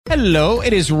Hello,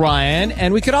 it is Ryan,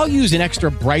 and we could all use an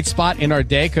extra bright spot in our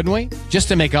day, couldn't we? Just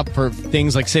to make up for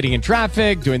things like sitting in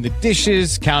traffic, doing the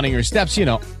dishes, counting your steps, you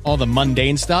know, all the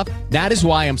mundane stuff. That is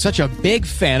why I'm such a big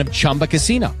fan of Chumba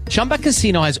Casino. Chumba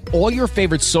Casino has all your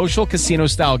favorite social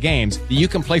casino-style games that you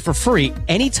can play for free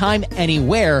anytime,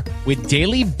 anywhere with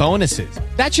daily bonuses.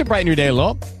 That should brighten your day a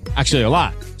little. Actually, a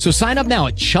lot. So sign up now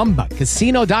at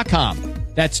ChumbaCasino.com.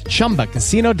 That's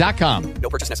ChumbaCasino.com. No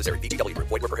purchase necessary. VGW Group.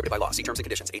 Void where prohibited by law. See terms and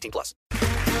conditions. 18+.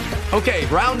 Okay,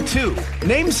 round two.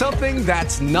 Name something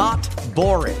that's not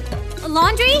boring. A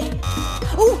laundry?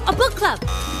 Ooh, a book club.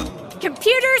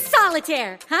 Computer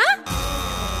solitaire, huh?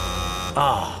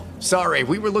 Ah, sorry.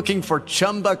 We were looking for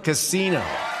Chumba Casino.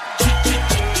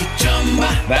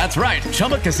 That's right.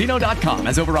 ChumbaCasino.com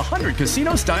has over 100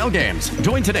 casino-style games.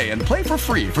 Join today and play for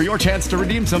free for your chance to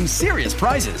redeem some serious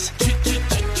prizes.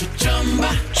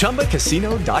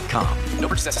 ChumbaCasino.com. No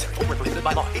purchase necessary. Void where prohibited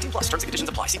by law. 18+. Terms and conditions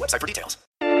apply. See website for details.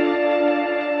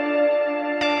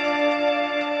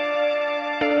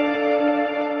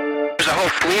 There's a whole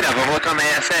fleet of them. Look on the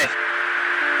ASA.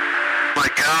 Oh my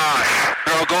gosh.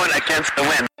 They're all going against the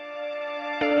wind.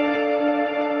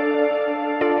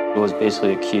 It was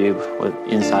basically a cube with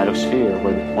inside of a sphere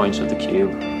where the points of the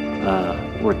cube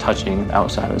were touching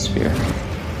outside of the sphere.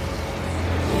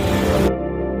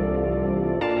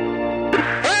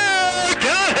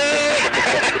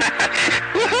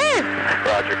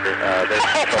 Roger. There's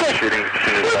troubleshooting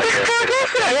back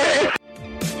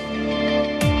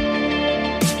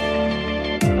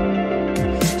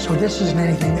here. So this isn't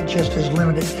anything that just is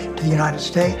limited to the United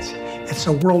States. It's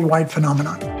a worldwide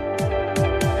phenomenon.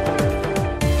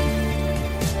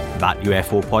 That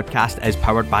UFO podcast is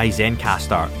powered by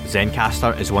Zencastr.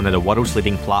 Zencastr is one of the world's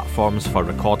leading platforms for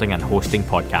recording and hosting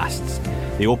podcasts.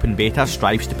 The open beta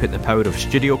strives to put the power of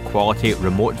studio-quality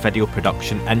remote video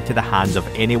production into the hands of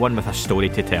anyone with a story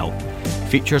to tell.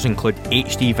 Features include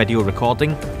HD video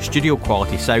recording,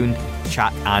 studio-quality sound,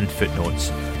 chat and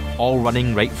footnotes. All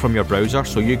running right from your browser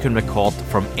so you can record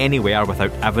from anywhere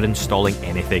without ever installing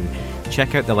anything.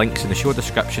 Check out the links in the show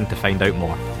description to find out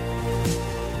more.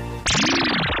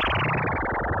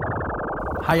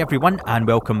 Hi everyone and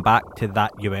welcome back to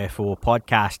That UFO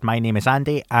podcast. My name is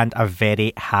Andy and a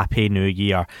very happy new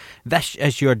year. This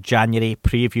is your January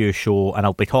preview show and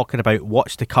I'll be talking about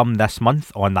what's to come this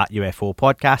month on That UFO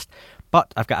podcast,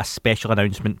 but I've got a special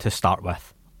announcement to start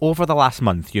with. Over the last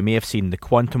month you may have seen the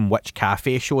Quantum Witch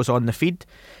Cafe shows on the feed,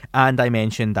 and I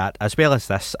mentioned that as well as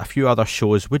this, a few other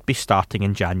shows would be starting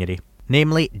in January.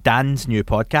 Namely Dan's new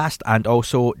podcast and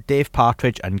also Dave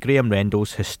Partridge and Graham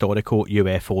Rendell's historical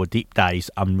UFO deep dives.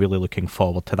 I'm really looking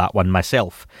forward to that one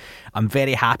myself. I'm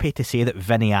very happy to say that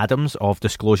Vinnie Adams of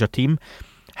Disclosure Team,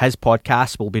 his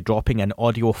podcast will be dropping in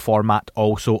audio format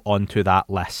also onto that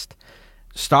list.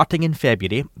 Starting in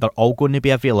February, they're all going to be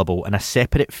available in a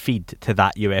separate feed to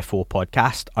That UFO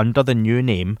podcast under the new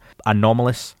name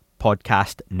Anomalous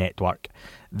Podcast Network.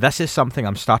 This is something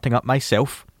I'm starting up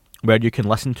myself, where you can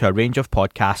listen to a range of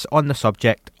podcasts on the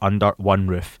subject under one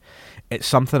roof. It's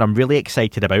something I'm really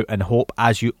excited about and hope,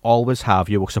 as you always have,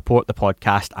 you will support the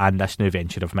podcast and this new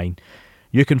venture of mine.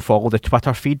 You can follow the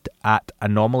Twitter feed at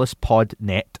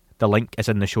AnomalouSPodNet. The link is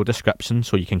in the show description,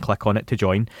 so you can click on it to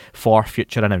join for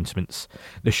future announcements.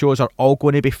 The shows are all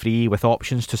going to be free with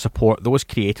options to support those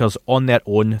creators on their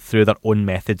own through their own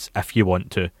methods if you want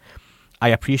to. I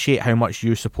appreciate how much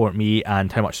you support me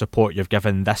and how much support you've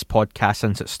given this podcast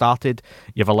since it started.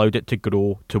 You've allowed it to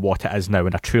grow to what it is now,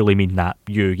 and I truly mean that.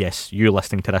 You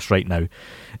listening to this right now.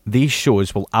 These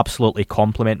shows will absolutely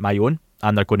complement my own,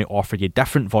 and they're going to offer you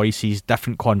different voices,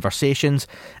 different conversations,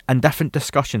 and different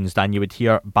discussions than you would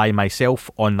hear by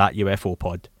myself on That UFO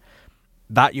pod.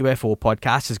 That UFO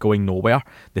podcast is going nowhere.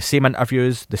 The same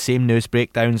interviews, the same news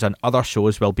breakdowns, and other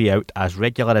shows will be out as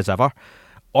regular as ever.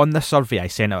 On the survey I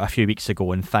sent out a few weeks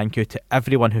ago, and thank you to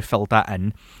everyone who filled that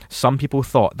in, some people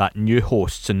thought that new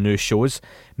hosts and new shows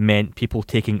meant people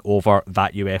taking over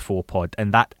That UFO pod,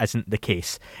 and that isn't the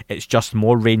case. It's just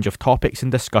more range of topics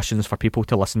and discussions for people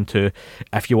to listen to.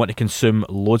 If you want to consume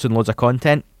loads and loads of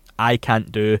content, I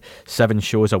can't do 7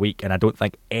 shows a week, and I don't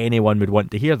think anyone would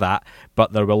want to hear that,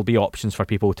 but there will be options for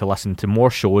people to listen to more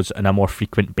shows on a more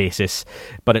frequent basis.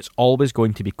 But it's always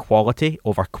going to be quality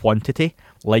over quantity,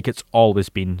 like it's always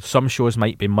been. Some shows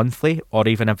might be monthly or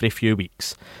even every few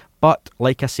weeks. But,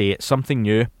 like I say, it's something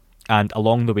new, and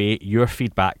along the way, your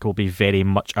feedback will be very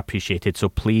much appreciated, so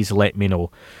please let me know.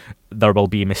 There will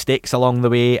be mistakes along the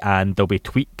way, and there'll be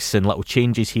tweaks and little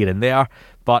changes here and there,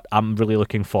 but I'm really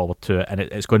looking forward to it, and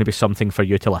it's going to be something for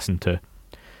you to listen to.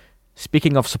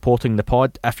 Speaking of supporting the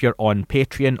pod, if you're on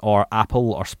Patreon or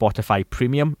Apple or Spotify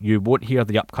Premium, you won't hear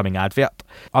the upcoming advert.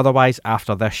 Otherwise,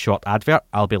 after this short advert,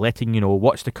 I'll be letting you know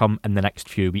what's to come in the next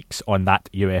few weeks on That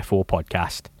UFO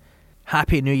Podcast.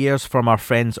 Happy New Year's from our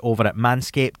friends over at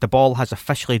Manscaped. The ball has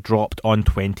officially dropped on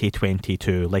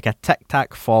 2022, like a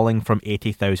tic-tac falling from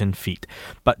 80,000 feet.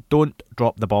 But don't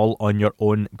drop the ball on your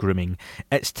own grooming.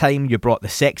 It's time you brought the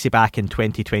sexy back in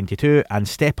 2022 and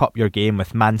step up your game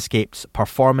with Manscaped's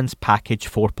Performance Package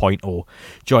 4.0.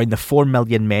 Join the 4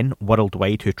 million men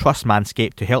worldwide who trust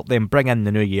Manscaped to help them bring in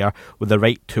the new year with the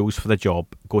right tools for the job.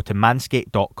 Go to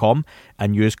manscaped.com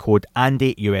and use code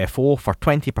ANDYUFO for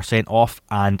 20% off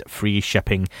and free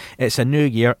shipping. It's a new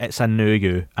year, it's a new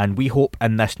you, and we hope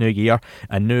in this new year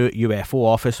a new UFO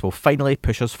office will finally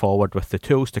push us forward with the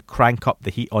tools to crank up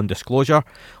the heat on disclosure.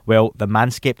 Well, the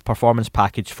Manscaped Performance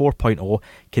Package 4.0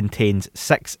 contains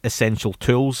 6 essential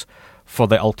tools for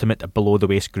the ultimate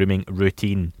below-the-waist grooming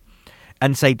routine.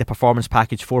 Inside the Performance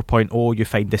Package 4.0, you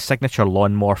find the Signature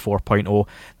Lawnmower 4.0.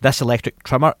 This electric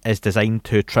trimmer is designed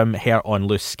to trim hair on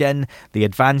loose skin. The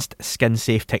advanced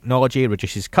skin-safe technology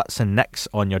reduces cuts and nicks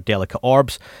on your delicate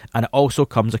orbs, and it also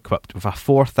comes equipped with a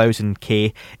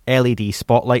 4000K LED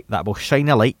spotlight that will shine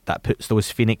a light that puts those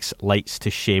Phoenix lights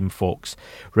to shame, folks.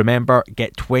 Remember,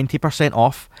 get 20%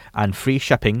 off and free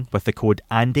shipping with the code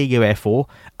ANDYUFO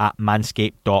at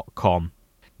manscaped.com.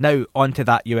 Now, on to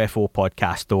That UFO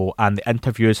Podcast, though, and the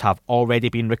interviews have already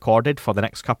been recorded for the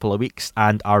next couple of weeks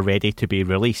and are ready to be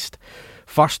released.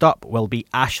 First up will be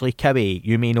Ashley Cowie.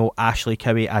 You may know Ashley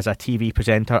Cowie as a TV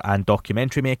presenter and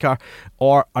documentary maker,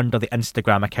 or under the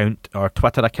Instagram account or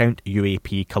Twitter account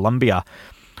UAP Columbia.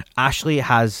 Ashley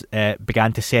has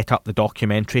began to set up the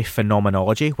documentary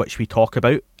Phenomenology, which we talk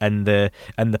about in the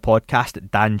podcast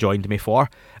that Dan joined me for.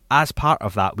 As part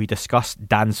of that, we discussed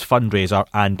Dan's fundraiser,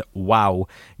 and wow,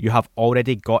 you have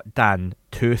already got Dan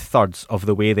 2/3 of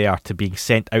the way there to being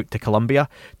sent out to Colombia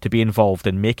to be involved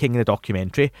in making the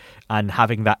documentary and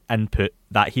having that input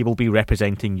that he will be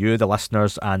representing you, the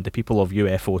listeners, and the people of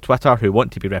UFO Twitter who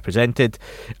want to be represented,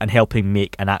 and helping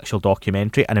make an actual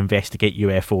documentary and investigate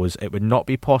UFOs. It would not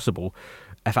be possible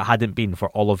if it hadn't been for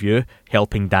all of you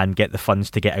helping Dan get the funds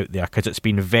to get out there, because it's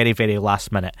been very, very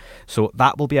last minute. So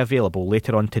that will be available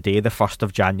later on today, the 1st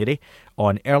of January,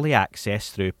 on early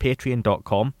access through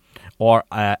patreon.com or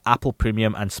Apple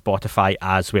Premium and Spotify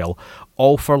as well,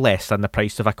 all for less than the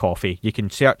price of a coffee. You can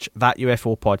search That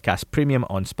UFO Podcast Premium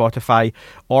on Spotify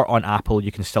or on Apple.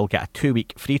 You can still get a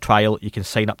 2-week free trial. You can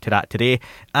sign up to that today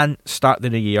and start the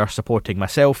new year supporting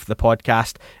myself, the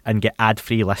podcast, and get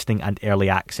ad-free listening and early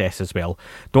access as well.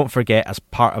 Don't forget, as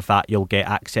part of that, you'll get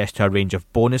access to a range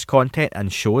of bonus content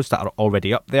and shows that are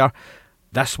already up there.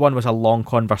 This one was a long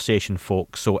conversation,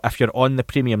 folks, so if you're on the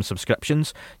premium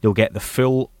subscriptions, you'll get the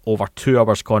full over 2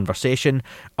 hours conversation.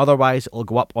 Otherwise, it'll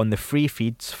go up on the free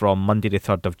feeds from Monday the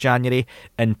 3rd of January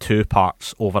in 2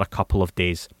 parts over a couple of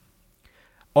days.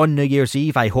 On New Year's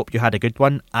Eve, I hope you had a good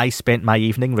one. I spent my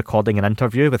evening recording an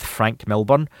interview with Frank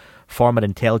Milburn, former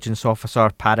intelligence officer,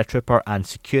 paratrooper and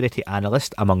security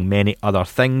analyst, among many other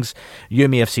things. You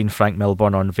may have seen Frank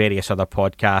Milburn on various other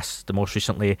podcasts, the most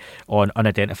recently on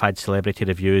Unidentified Celebrity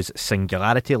Reviews,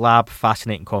 Singularity Lab,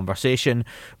 fascinating conversation.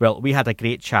 Well, we had a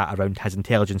great chat around his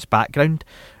intelligence background,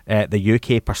 the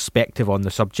UK perspective on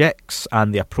the subjects,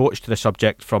 and the approach to the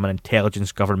subject from an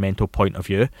intelligence governmental point of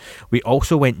view. We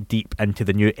also went deep into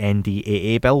the new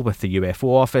NDAA bill with the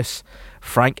UFO office.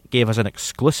 Frank gave us an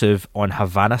exclusive on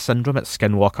Havana Syndrome at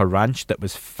Skinwalker Ranch that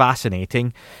was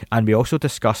fascinating, and we also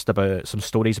discussed about some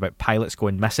stories about pilots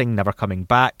going missing, never coming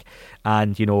back,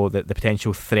 and the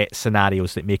potential threat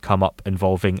scenarios that may come up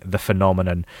involving the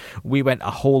phenomenon. We went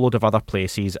a whole load of other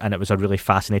places, and it was a really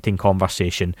fascinating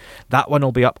conversation. That one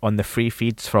will be up on the free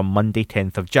feeds from Monday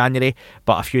 10th of January,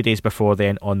 but a few days before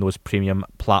then on those premium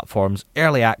platforms,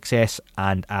 early access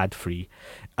and ad-free.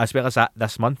 As well as that,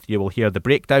 this month you will hear the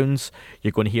breakdowns.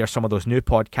 You're going to hear some of those new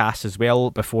podcasts as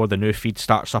well before the new feed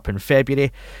starts up in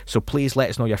February. So please let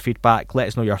us know your feedback, let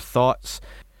us know your thoughts.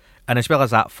 And as well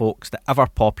as that, folks, the ever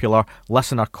popular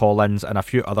listener call-ins and a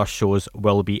few other shows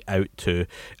will be out too.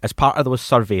 As part of those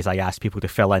surveys I asked people to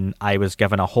fill in, I was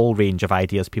given a whole range of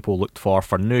ideas people looked for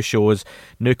new shows,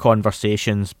 new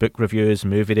conversations, book reviews,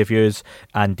 movie reviews,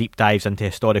 and deep dives into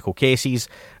historical cases.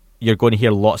 you're going to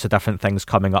hear lots of different things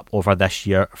coming up over this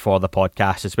year for the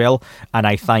podcast as well. And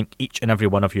I thank each and every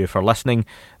one of you for listening,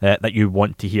 that you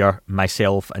want to hear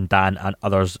myself and Dan and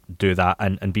others do that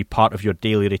and be part of your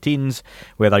daily routines,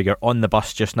 whether you're on the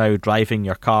bus just now, driving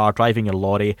your car, driving your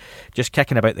lorry, just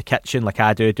kicking about the kitchen like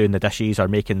I do, doing the dishes or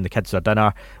making the kids their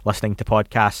dinner, listening to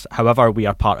podcasts. However we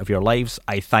are part of your lives,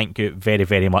 I thank you very,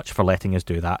 very much for letting us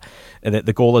do that.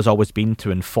 The goal has always been to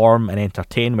inform and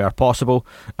entertain where possible,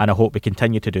 and I hope we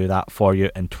continue to do that for you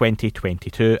in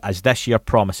 2022, as this year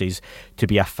promises to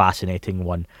be a fascinating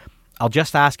one. I'll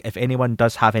just ask if anyone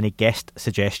does have any guest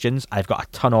suggestions. I've got a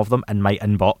ton of them in my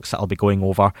inbox that I'll be going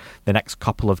over the next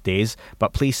couple of days,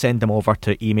 but please send them over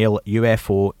to email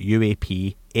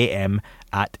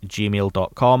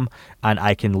ufouapam@gmail.com, and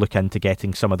I can look into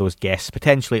getting some of those guests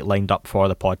potentially lined up for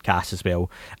the podcast as well.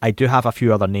 I do have a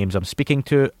few other names I'm speaking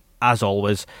to. As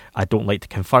always, I don't like to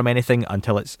confirm anything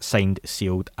until it's signed,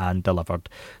 sealed and delivered.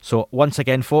 So once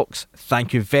again, folks,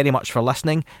 thank you very much for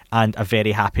listening, and a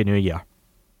very happy new year.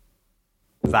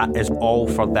 That is all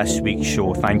for this week's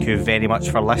show. Thank you very much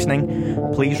for listening.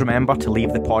 Please remember to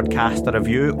leave the podcast a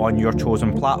review on your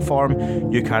chosen platform.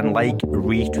 You can like,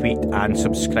 retweet and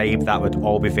subscribe. That would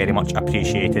all be very much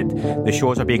appreciated. The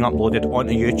shows are being uploaded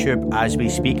onto YouTube as we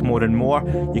speak more and more.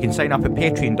 You can sign up at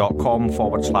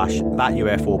patreon.com/That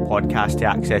UFO podcast to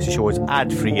access the shows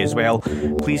ad-free as well.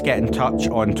 Please get in touch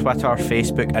on Twitter,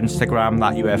 Facebook, Instagram,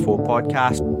 That UFO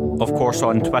podcast. Of course,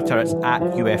 on Twitter, it's at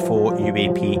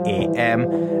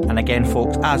UFOUAPAM. And again,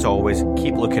 folks, as always,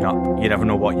 keep looking up. You never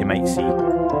know what you might see.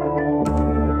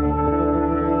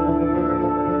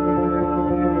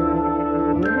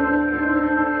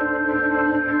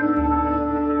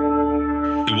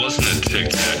 It wasn't a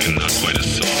tic-tac and not quite a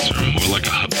saucer, more like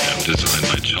a hubcap designed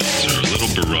by Chaucer, a little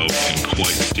Baroque and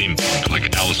quite steampunk,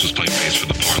 like Alice was playing bass for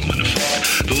the Parliament of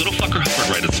Folk. The little fucker hovered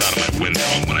right outside of my window,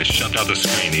 and when I shoved out the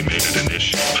screen, he made it an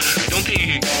issue. I don't think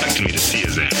he expected me to see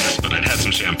his ass, but I'd had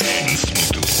some champagne and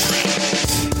smoked a little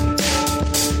grass.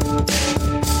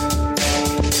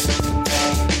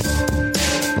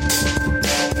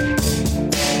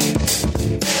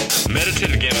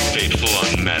 Meditated again with Fateful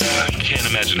on Meta. I can't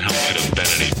imagine how it could have been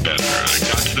any better. I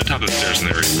got to the top of the stairs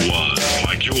and there he was.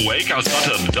 Like, you awake? I was about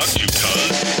to abduct you,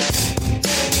 cuz.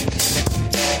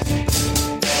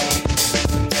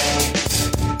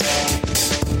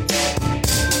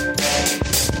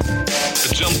 I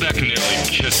jumped back and nearly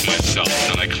kissed myself,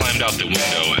 and I climbed out the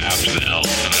window after the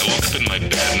elf, and I woke up in my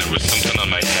bed and there was something on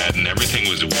my head and everything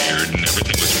was weird and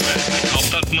everything was red. And I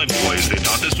called out to my boys. They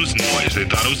thought this was noise. They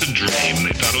thought it was a dream.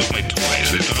 They thought it was my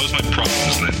toys. They thought it was my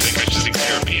problems, and they think I should seek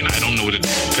therapy, and I don't know what to do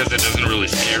because it doesn't really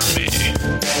scare me.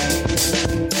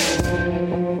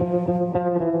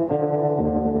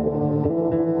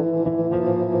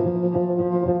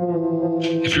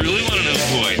 If you really want to know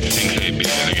who I think I be, I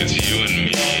think it's you and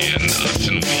me and us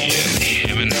and we and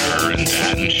him and her and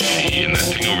that and she and that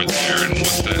thing over there and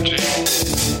what's that, Jake?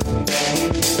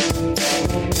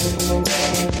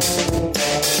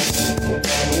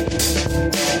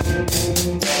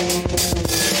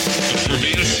 If we're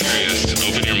being serious,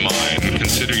 open your mind,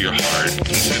 consider your heart,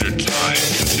 consider time,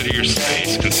 consider your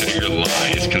space, consider your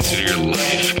lies, consider your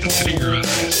life, consider your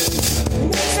eyes.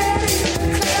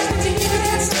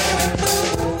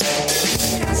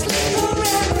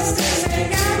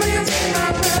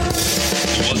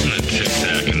 It wasn't a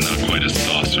tic-tac and not quite a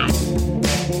saucer.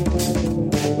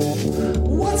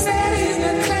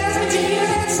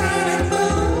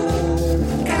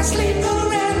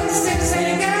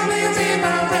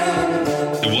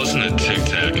 It wasn't a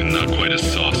tic-tac and not quite a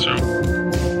saucer.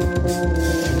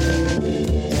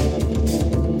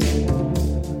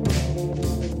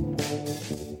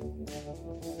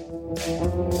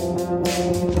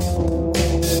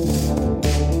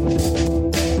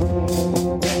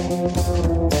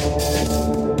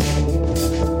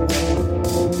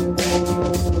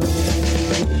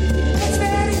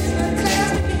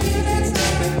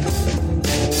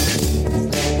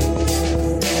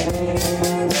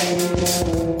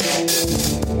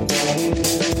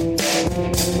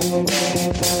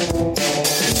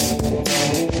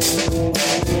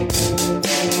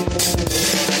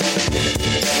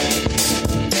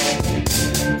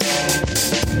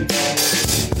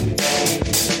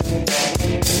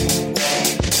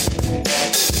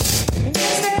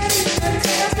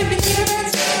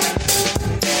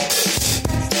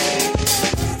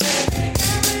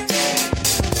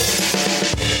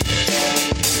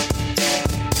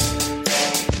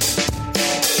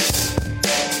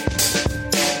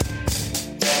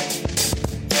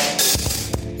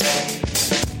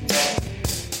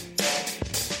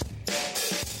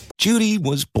 Judy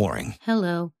was boring.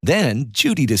 Hello. Then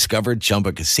Judy discovered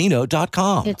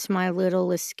ChumbaCasino.com. It's my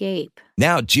little escape.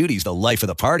 Now Judy's the life of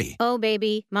the party. Oh,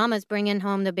 baby, mama's bringing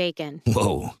home the bacon.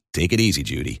 Whoa, take it easy,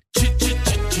 Judy.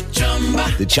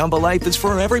 The Chumba life is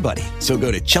for everybody. So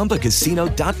go to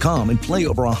ChumbaCasino.com and play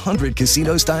over 100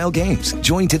 casino-style games.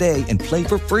 Join today and play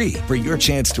for free for your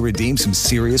chance to redeem some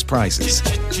serious prizes.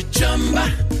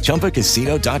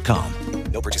 ChumbaCasino.com.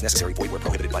 No purchase necessary. Void where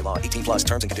prohibited by law. 18 plus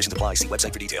terms and conditions apply. See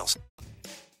website for details.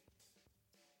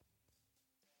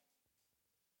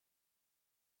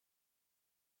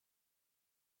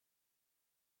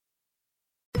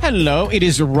 Hello, it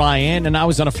is Ryan, and I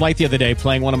was on a flight the other day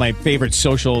playing one of my favorite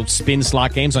social spin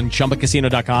slot games on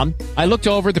ChumbaCasino.com. I looked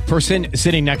over at the person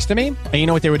sitting next to me, and you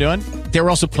know what they were doing? They were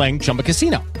also playing Chumba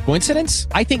Casino. Coincidence?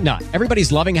 I think not.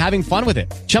 Everybody's loving having fun with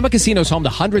it. Chumba Casino is home to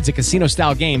hundreds of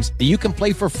casino-style games that you can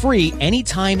play for free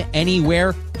anytime,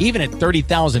 anywhere, even at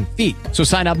 30,000 feet. So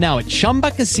sign up now at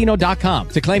ChumbaCasino.com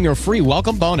to claim your free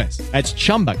welcome bonus. That's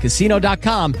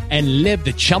ChumbaCasino.com and live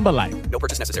the Chumba life. No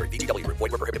purchase necessary. VGW. Void where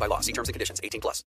prohibited by law. See terms and conditions. 18 plus.